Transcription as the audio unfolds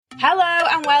Hello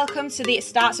and welcome to the It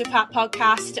Starts With Pat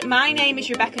podcast. My name is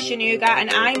Rebecca Shanuga and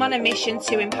I'm on a mission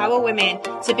to empower women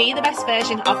to be the best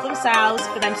version of themselves,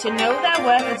 for them to know their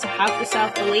worth and to have the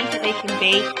self-belief that they can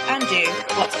be and do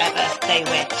whatever they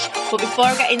wish. But before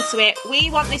I get into it,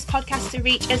 we want this podcast to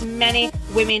reach as many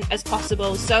women as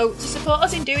possible. So to support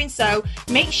us in doing so,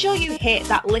 make sure you hit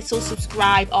that little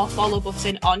subscribe or follow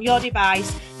button on your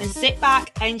device and sit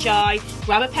back, enjoy,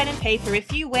 grab a pen and paper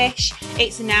if you wish.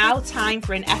 It's now time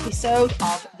for an episode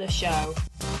of the show.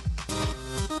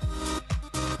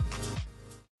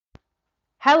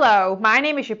 Hello, my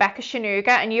name is Rebecca Shanuga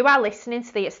and you are listening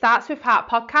to the It Starts With Heart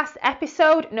podcast,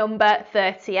 episode number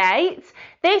 38.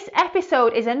 This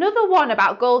episode is another one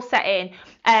about goal setting.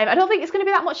 I don't think it's going to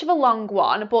be that much of a long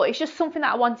one, but it's just something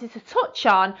that I wanted to touch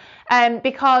on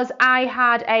because I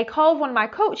had a call with one of my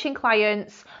coaching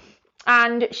clients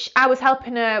and I was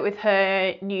helping her with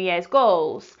her New Year's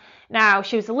goals. Now,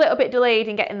 she was a little bit delayed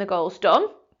in getting the goals done,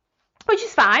 which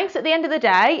is fine. So at the end of the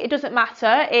day, it doesn't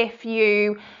matter if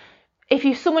you're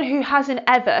someone who hasn't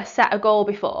ever set a goal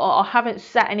before or haven't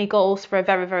set any goals for a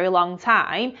very, very long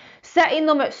time. Setting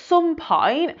them at some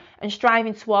point and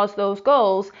striving towards those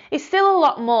goals is still a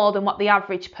lot more than what the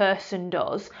average person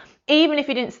does. Even if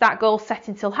you didn't start goal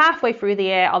setting till halfway through the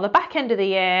year or the back end of the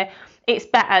year, it's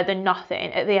better than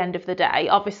nothing at the end of the day.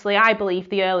 Obviously, I believe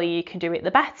the earlier you can do it,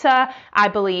 the better. I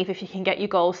believe if you can get your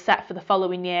goals set for the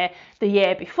following year, the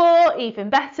year before, even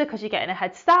better, because you're getting a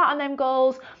head start on them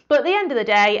goals. But at the end of the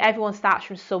day, everyone starts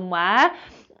from somewhere.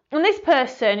 And this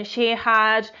person, she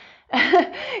had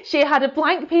a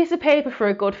blank piece of paper for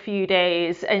a good few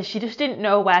days and she just didn't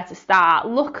know where to start.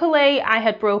 Luckily, I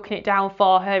had broken it down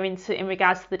for her in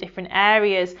regards to the different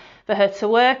areas for her to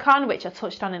work on, which I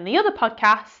touched on in the other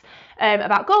podcast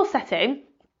about goal setting,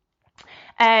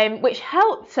 which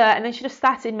helped her, and then she just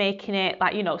started making it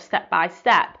step by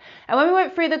step. And when we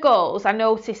went through the goals, I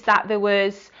noticed that there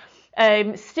was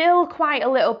still quite a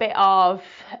little bit of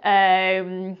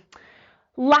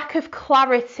lack of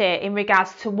clarity in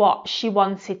regards to what she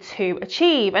wanted to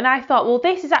achieve. And I thought, well,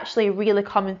 this is actually a really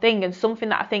common thing and something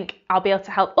that I think I'll be able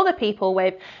to help other people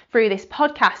with through this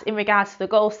podcast in regards to the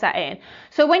goal setting.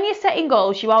 So when you're setting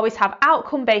goals, you always have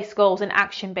outcome-based goals and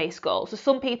action-based goals. So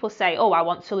some people say, oh, I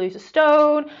want to lose a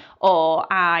stone,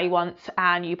 or I want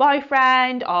a new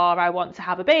boyfriend, or I want to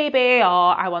have a baby, or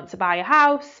I want to buy a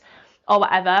house, or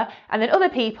whatever. And then other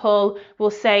people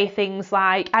will say things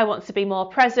like, I want to be more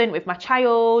present with my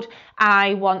child,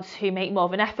 I want to make more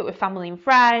of an effort with family and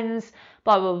friends,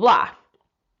 blah, blah, blah.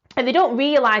 And they don't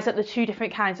realise that they're two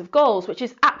different kinds of goals, which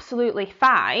is absolutely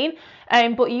fine.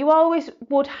 But you always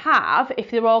would have,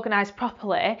 if they're organised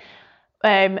properly,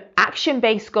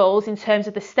 action-based goals in terms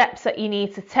of the steps that you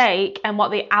need to take and what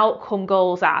the outcome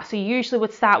goals are. So you usually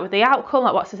would start with the outcome,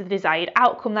 like what's the desired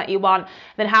outcome that you want,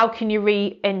 then how can you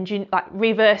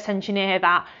reverse engineer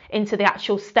that into the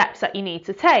actual steps that you need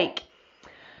to take.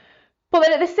 But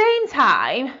then at the same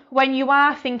time, when you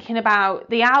are thinking about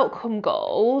the outcome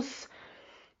goals,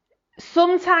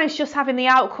 sometimes just having the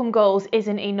outcome goals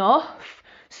isn't enough.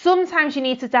 Sometimes you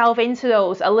need to delve into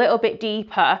those a little bit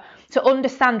deeper to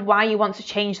understand why you want to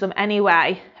change them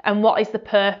anyway and what is the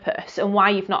purpose and why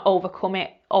you've not overcome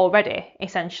it already,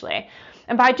 essentially.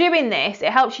 And by doing this,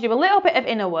 it helps you do a little bit of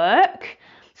inner work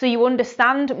so you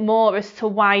understand more as to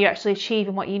why you're actually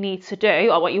achieving what you need to do,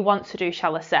 or what you want to do,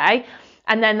 shall I say.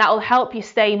 And then that will help you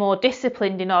stay more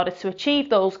disciplined in order to achieve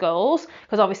those goals,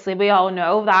 because obviously we all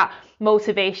know that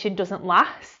motivation doesn't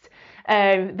last.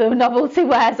 The novelty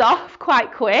wears off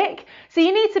quite quick. So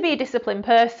you need to be a disciplined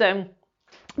person.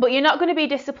 But you're not going to be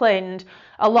disciplined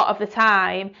a lot of the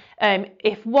time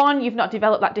if, one, you've not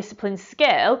developed that discipline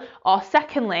skill, or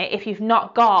secondly, if you've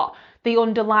not got the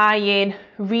underlying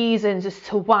reasons as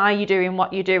to why you're doing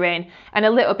what you're doing and a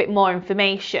little bit more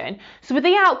information. So with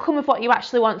the outcome of what you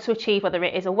actually want to achieve, whether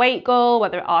it is a weight goal,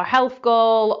 whether it is a health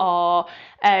goal, or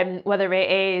whether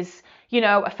it is,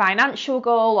 a financial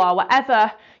goal or whatever,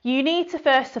 you need to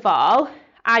first of all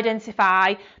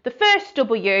identify the first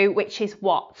W, which is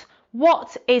what.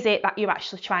 What is it that you're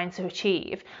actually trying to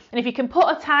achieve? And if you can put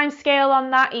a time scale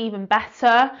on that, even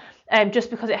better, just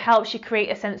because it helps you create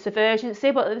a sense of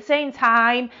urgency. But at the same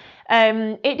time,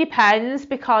 it depends,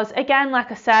 because again,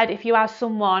 like I said, if you are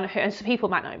someone who, and some people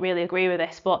might not really agree with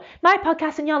this, but my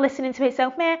podcast and you're listening to it,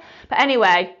 meh. But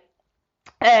anyway,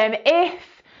 if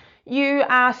you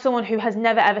are someone who has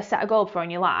never ever set a goal before in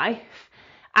your life,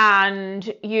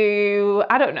 and you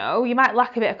might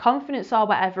lack a bit of confidence or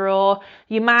whatever, or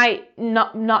you might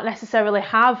not necessarily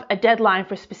have a deadline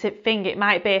for a specific thing. It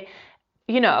might be,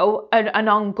 an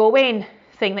ongoing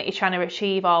thing that you're trying to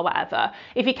achieve or whatever.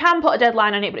 If you can put a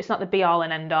deadline on it, but it's not the be all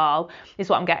and end all, is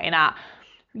what I'm getting at.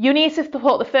 You need to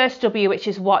put the first W, which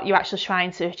is what you're actually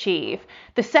trying to achieve.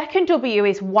 The second W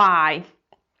is why.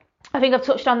 I think I've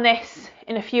touched on this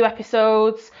in a few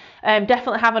episodes,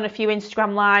 definitely have on a few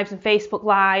Instagram lives and Facebook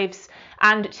lives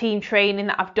and team training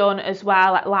that I've done as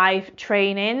well, at live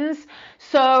trainings.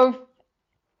 So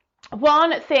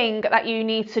one thing that you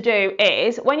need to do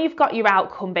is, when you've got your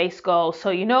outcome-based goals, so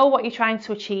you know what you're trying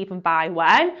to achieve and by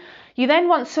when, you then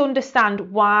want to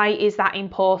understand why is that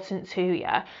important to you.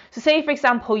 So say, for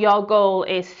example, your goal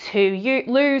is to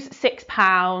lose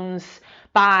 £6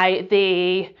 by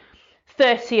the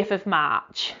 30th of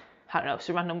March. I don't know, it's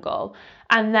a random goal.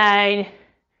 And then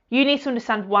you need to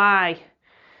understand why.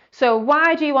 So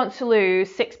why do you want to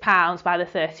lose £6 by the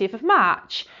 30th of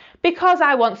March? Because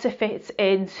I want to fit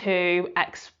into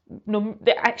X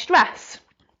dress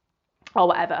or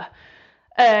whatever.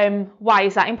 Why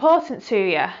is that important to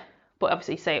you? But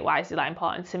obviously say, why is that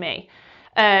important to me?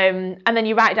 And then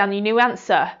you write down your new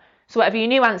answer. So whatever your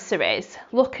new answer is,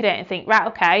 look at it and think, right,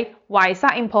 okay, why is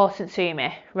that important to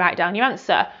me? Write down your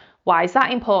answer. Why is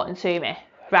that important to me?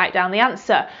 Write down the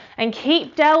answer. And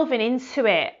keep delving into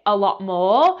it a lot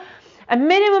more. A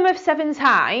minimum of 7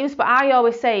 times, but I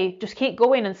always say just keep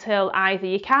going until either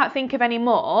you can't think of any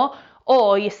more,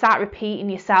 or you start repeating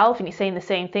yourself and you're saying the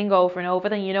same thing over and over,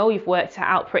 then you know you've worked it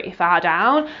out pretty far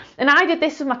down. And I did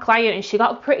this with my client and she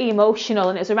got pretty emotional,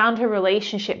 and it was around her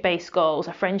relationship-based goals,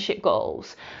 her friendship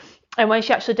goals. And when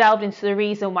she actually delved into the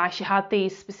reason why she had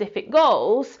these specific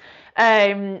goals,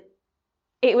 it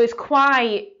was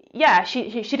quite,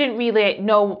 she didn't really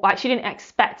know, like she didn't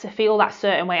expect to feel that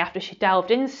certain way after she delved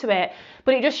into it.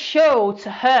 But it just showed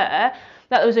to her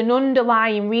that there was an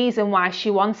underlying reason why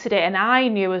she wanted it. And I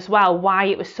knew as well why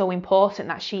it was so important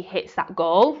that she hits that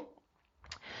goal.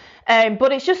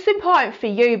 But it's just important for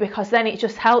you, because then it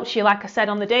just helps you, like I said,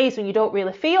 on the days when you don't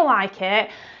really feel like it.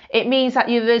 It means that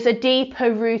there's a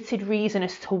deeper rooted reason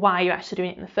as to why you're actually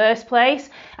doing it in the first place.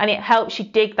 And it helps you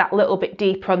dig that little bit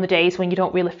deeper on the days when you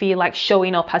don't really feel like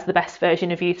showing up as the best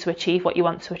version of you to achieve what you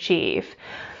want to achieve.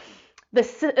 The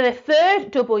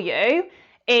third W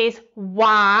is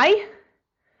why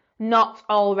not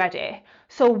already.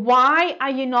 So why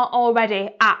are you not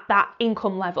already at that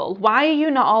income level? Why are you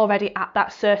not already at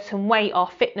that certain weight or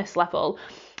fitness level?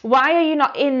 Why are you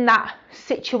not in that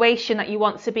situation that you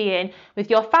want to be in with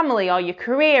your family or your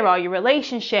career or your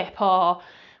relationship or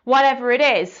whatever it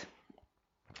is?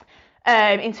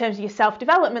 In terms of your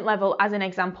self-development level, as an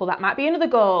example, that might be another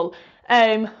goal.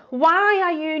 Why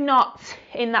are you not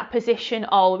in that position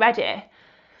already?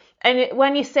 And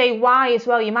when you say why as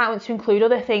well, you might want to include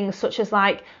other things such as,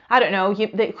 like, I don't know,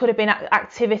 there could have been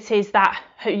activities that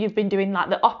you've been doing like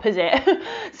the opposite.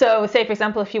 So say, for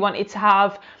example, if you wanted to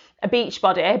have a beach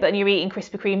body, but then you're eating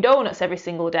Krispy Kreme donuts every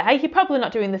single day, you're probably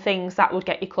not doing the things that would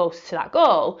get you close to that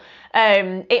goal.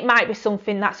 It might be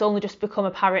something that's only just become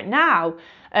apparent now.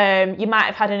 You might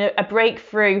have had a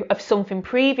breakthrough of something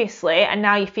previously, and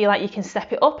now you feel like you can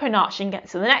step it up a notch and get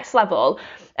to the next level.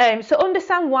 So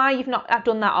understand why you've not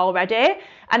done that already,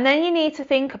 and then you need to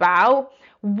think about,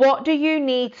 what do you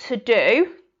need to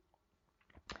do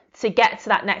to get to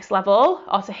that next level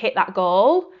or to hit that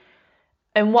goal?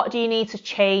 And what do you need to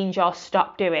change or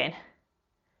stop doing?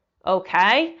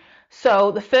 Okay,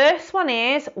 so the first one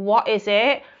is, what is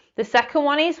it? The second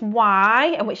one is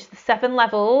why, and which is the 7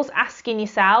 levels, asking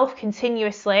yourself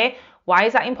continuously, why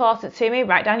is that important to me?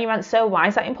 Write down your answer. Why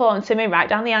is that important to me? Write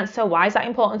down the answer. Why is that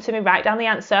important to me? Write down the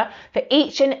answer for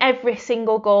each and every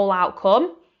single goal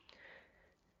outcome.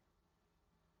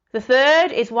 The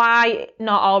third is why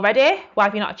not already? Why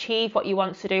have you not achieved what you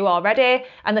want to do already?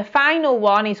 And the final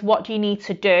one is, what do you need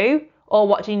to do, or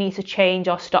what do you need to change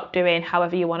or stop doing,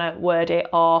 however you want to word it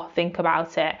or think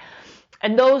about it.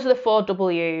 And those are the 4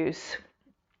 W's.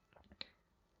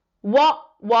 What,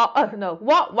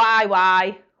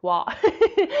 why, what.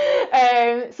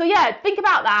 So yeah, think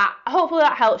about that. Hopefully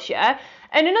that helps you.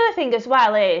 And another thing as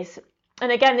well is,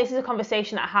 and again, this is a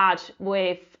conversation that I had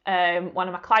with one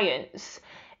of my clients,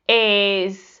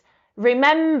 is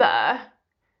remember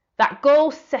that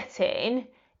goal setting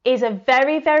is a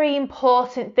very, very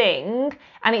important thing,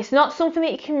 and it's not something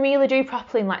that you can really do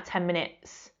properly in like 10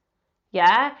 minutes.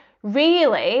 Yeah,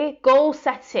 really, goal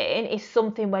setting is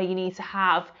something where you need to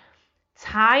have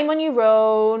time on your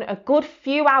own, a good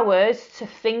few hours to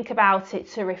think about it,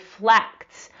 to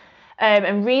reflect,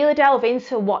 and really delve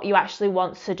into what you actually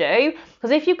want to do. Because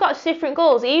if you've got different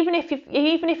goals, even if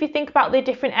you think about the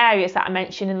different areas that I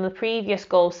mentioned in the previous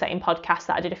goal setting podcast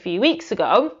that I did a few weeks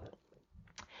ago,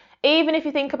 even if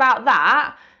you think about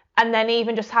that, and then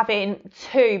even just having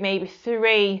 2, maybe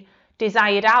 3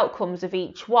 desired outcomes of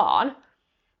each one,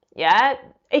 yeah,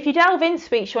 if you delve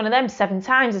into each one of them 7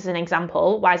 times as an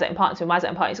example, why is that important to me, why is that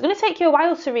important, it's going to take you a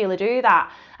while to really do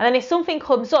that. And then if something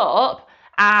comes up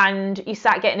and you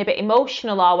start getting a bit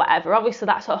emotional or whatever, obviously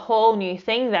that's a whole new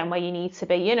thing then, where you need to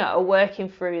be, you know, working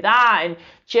through that and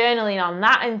journaling on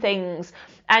that and things.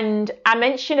 And I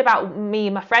mentioned about me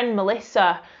and my friend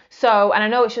Melissa. So, and I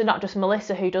know it's not just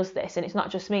Melissa who does this, and it's not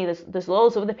just me, there's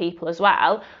loads of other people as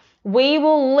well. We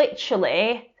will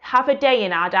literally have a day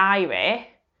in our diary,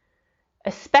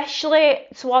 especially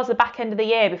towards the back end of the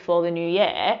year before the new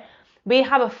year. We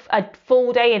have a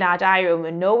full day in our diary and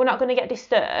we know we're not going to get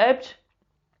disturbed.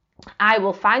 I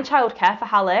will find childcare for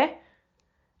Hallie.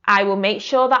 I will make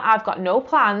sure that I've got no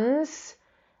plans,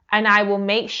 and I will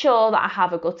make sure that I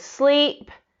have a good sleep.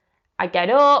 I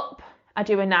get up, I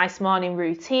do a nice morning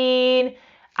routine,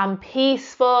 I'm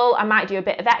peaceful, I might do a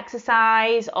bit of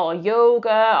exercise or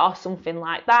yoga or something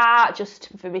like that, just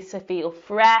for me to feel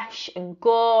fresh and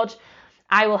good.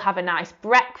 I will have a nice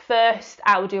breakfast,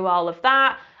 I'll do all of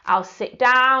that, I'll sit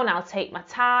down, I'll take my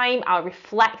time, I'll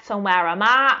reflect on where I'm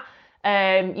at.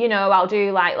 You know,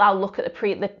 I'll look at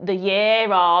the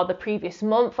year or the previous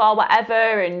month or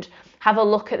whatever, and have a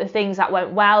look at the things that went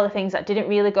well, the things that didn't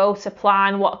really go to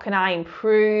plan, what can I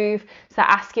improve? Start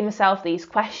asking myself these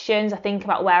questions. I think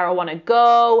about where I want to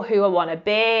go, who I want to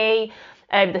be,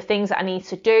 the things that I need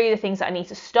to do, the things that I need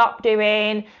to stop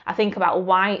doing. I think about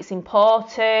why it's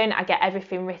important. I get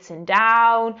everything written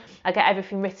down. I get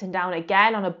everything written down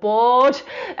again on a board.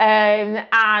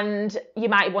 And you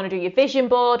might want to do your vision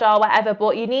board or whatever,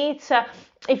 but you need to,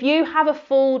 if you have a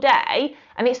full day,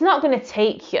 and it's not going to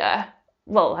take you,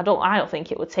 well, I don't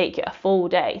think it would take you a full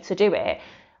day to do it,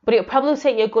 but it'll probably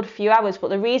take you a good few hours. But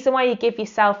the reason why you give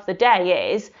yourself the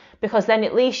day is because then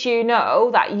at least you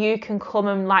know that you can come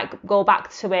and like go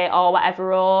back to it or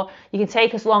whatever, or you can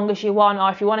take as long as you want, or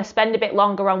if you want to spend a bit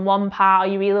longer on one part,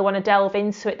 or you really want to delve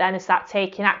into it then and start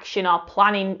taking action or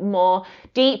planning more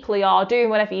deeply or doing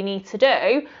whatever you need to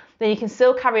do, then you can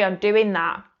still carry on doing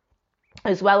that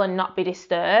as well and not be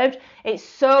disturbed. It's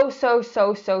so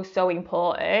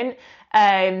important.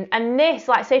 And this,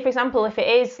 like, say for example, if it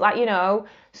is like, you know,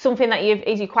 something that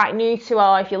you're quite new to,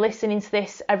 or if you're listening to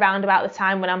this around about the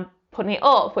time when I'm putting it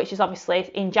up, which is obviously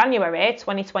in January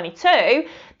 2022,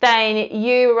 then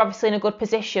you are obviously in a good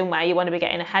position where you want to be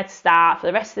getting a head start for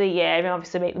the rest of the year and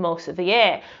obviously make the most of the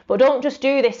year. But don't just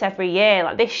do this every year.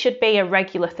 Like, this should be a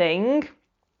regular thing.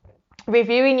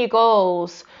 Reviewing your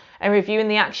goals and reviewing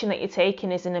the action that you're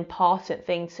taking is an important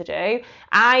thing to do.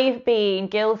 I've been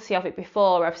guilty of it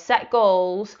before. I've set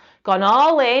goals, gone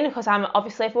all in, because I'm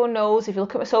obviously, everyone knows, if you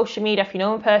look at my social media, if you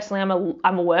know me personally, I'm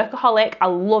a workaholic. I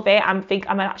love it.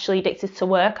 I'm actually addicted to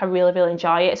work. I really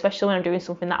enjoy it, especially when I'm doing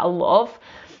something that I love.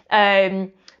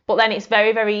 But then it's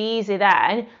very easy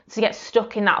then to get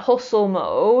stuck in that hustle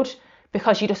mode,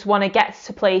 because you just want to get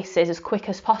to places as quick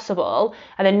as possible,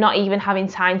 and then not even having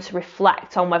time to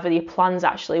reflect on whether your plan's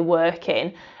actually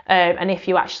working, and if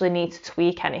you actually need to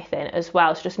tweak anything as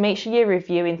well. So just make sure you're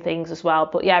reviewing things as well.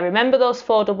 But yeah, remember those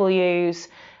 4 W's,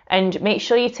 and make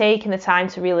sure you're taking the time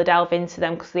to really delve into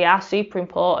them, because they are super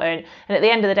important. And at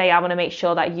the end of the day, I want to make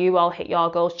sure that you all hit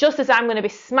your goals, just as I'm going to be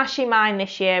smashing mine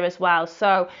this year as well.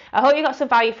 So I hope you got some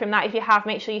value from that. If you have,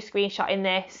 make sure you're screenshotting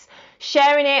this,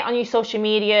 sharing it on your social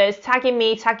medias, tagging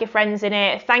me, tag your friends in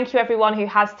it. Thank you everyone who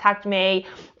has tagged me,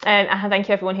 and thank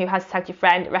you everyone who has tagged your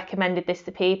friend, recommended this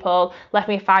to people, left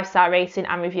me a 5-star rating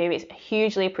and review. It's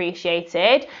hugely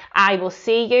appreciated. I will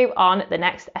see you on the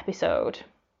next episode.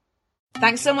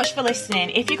 Thanks so much for listening.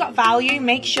 If you got value,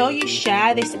 make sure you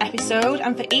share this episode,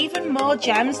 and for even more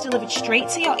gems delivered straight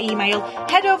to your email,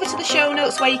 head over to the show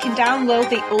notes where you can download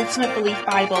the Ultimate Belief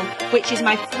Bible, which is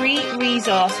my free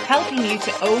resource helping you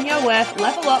to own your worth,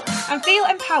 level up and feel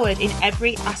empowered in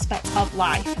every aspect of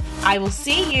life. I will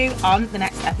see you on the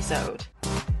next episode.